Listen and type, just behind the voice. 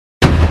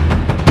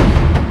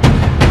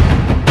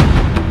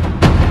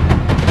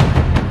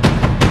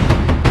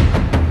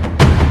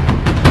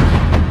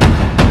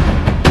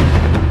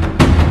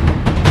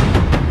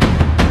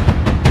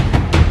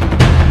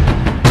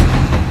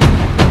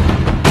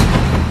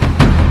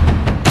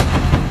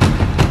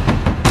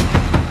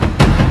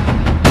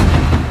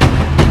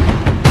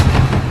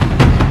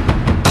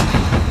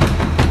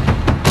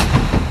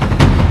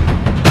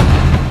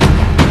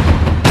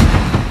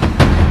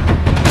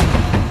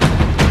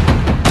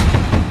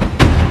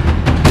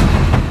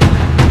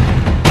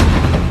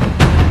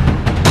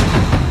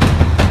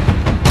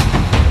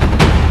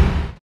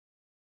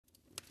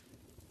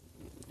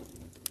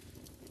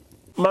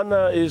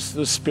Mana is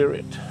the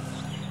spirit.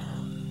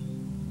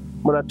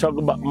 When I talk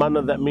about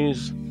mana, that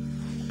means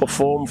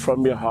perform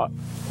from your heart.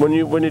 When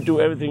you do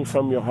everything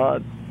from your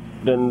heart,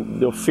 then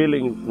your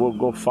feeling will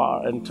go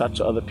far and touch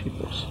other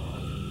people's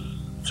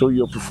through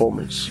your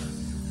performance.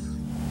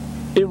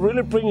 It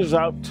really brings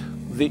out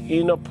the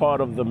inner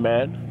part of the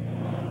man,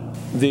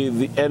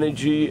 the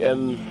energy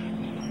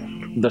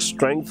and the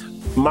strength.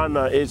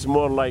 Mana is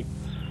more like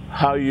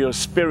how your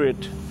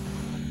spirit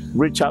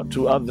reach out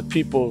to other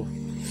people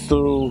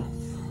through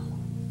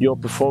your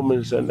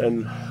performance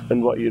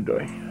and what you're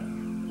doing.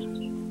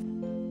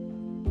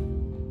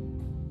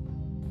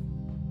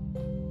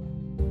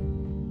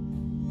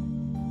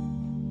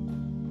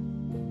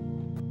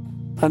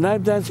 The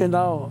knife dancing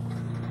now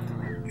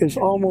is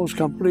almost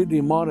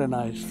completely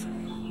modernized.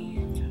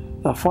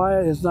 The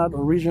fire is not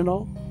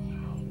original.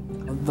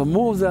 The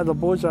moves that the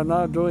boys are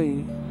now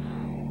doing,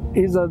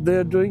 either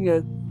they're doing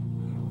it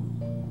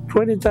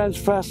 20 times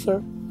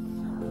faster,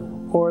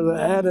 or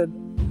they added,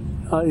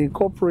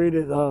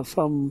 incorporated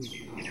some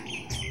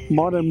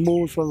modern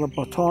moves from the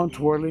baton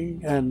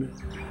twirling and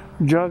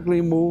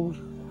juggling moves.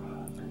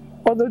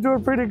 But they're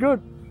doing pretty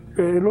good.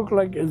 It looks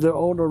like it's their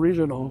own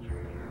original.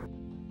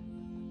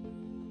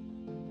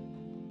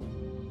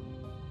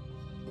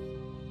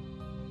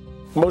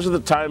 Most of the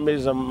time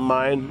is a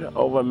mind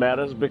over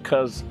matters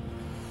because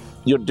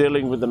you're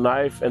dealing with a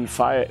knife and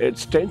fire.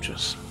 It's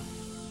dangerous.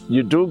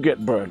 You do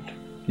get burned.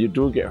 You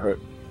do get hurt.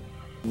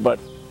 But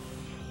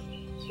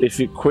if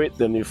you quit,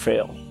 then you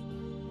fail.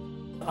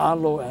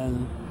 Alo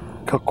and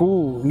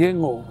kaku,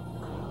 ngengo,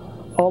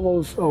 all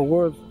those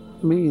words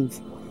means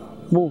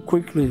move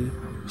quickly,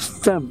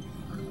 stamp,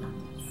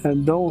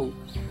 and don't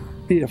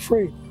be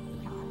afraid.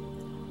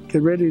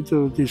 Get ready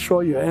to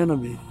destroy your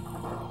enemy.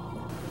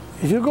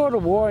 If you go to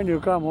war and you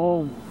come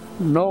home,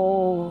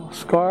 no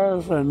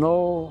scars and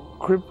no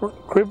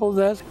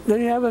crippledness,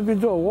 then you haven't been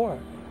to a war.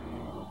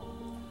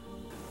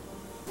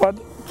 But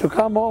to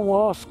come home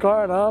all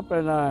scarred up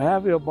and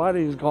half your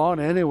body is gone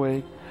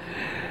anyway,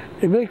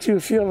 it makes you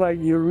feel like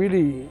you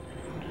really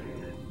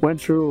went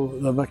through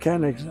the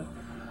mechanics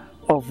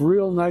of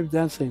real knife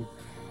dancing.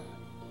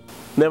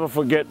 Never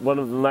forget one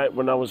of the night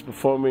when I was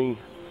performing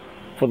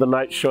for the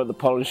night show at the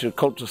Polynesian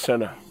Culture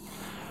Center,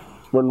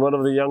 when one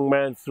of the young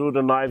men threw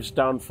the knives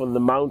down from the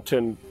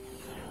mountain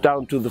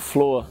down to the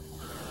floor.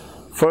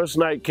 First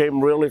knife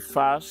came really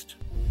fast,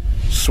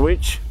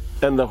 switch,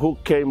 and the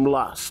hook came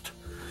last.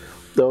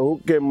 The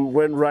hook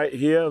went right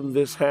here in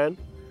this hand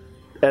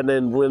and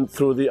then went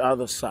through the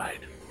other side.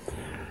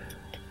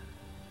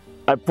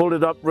 I pulled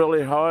it up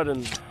really hard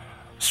and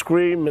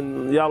screamed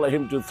and yelled at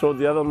him to throw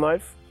the other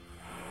knife,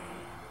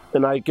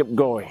 and I kept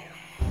going.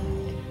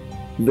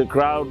 The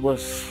crowd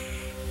was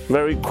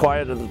very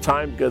quiet at the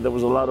time because there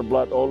was a lot of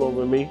blood all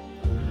over me.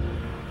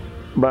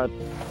 But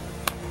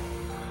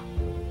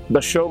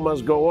the show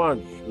must go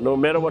on. No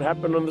matter what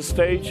happened on the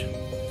stage,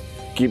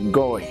 keep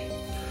going.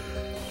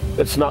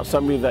 It's not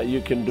something that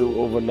you can do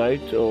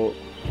overnight or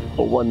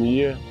 1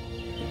 year.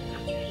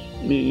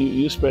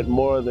 You spent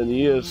more than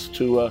years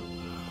to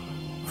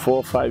 4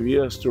 or 5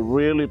 years to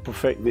really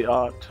perfect the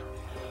art.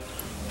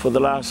 For the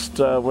last,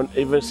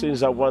 even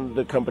since I won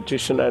the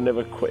competition, I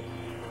never quit.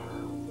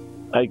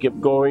 I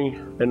kept going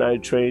and I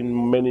trained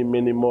many,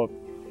 many more.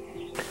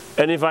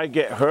 And if I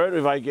get hurt,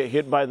 if I get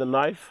hit by the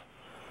knife,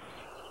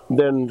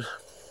 then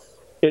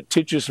it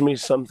teaches me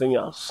something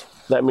else.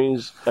 That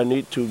means I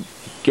need to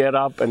get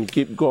up and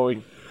keep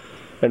going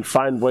and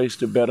find ways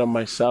to better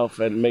myself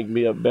and make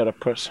me a better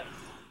person.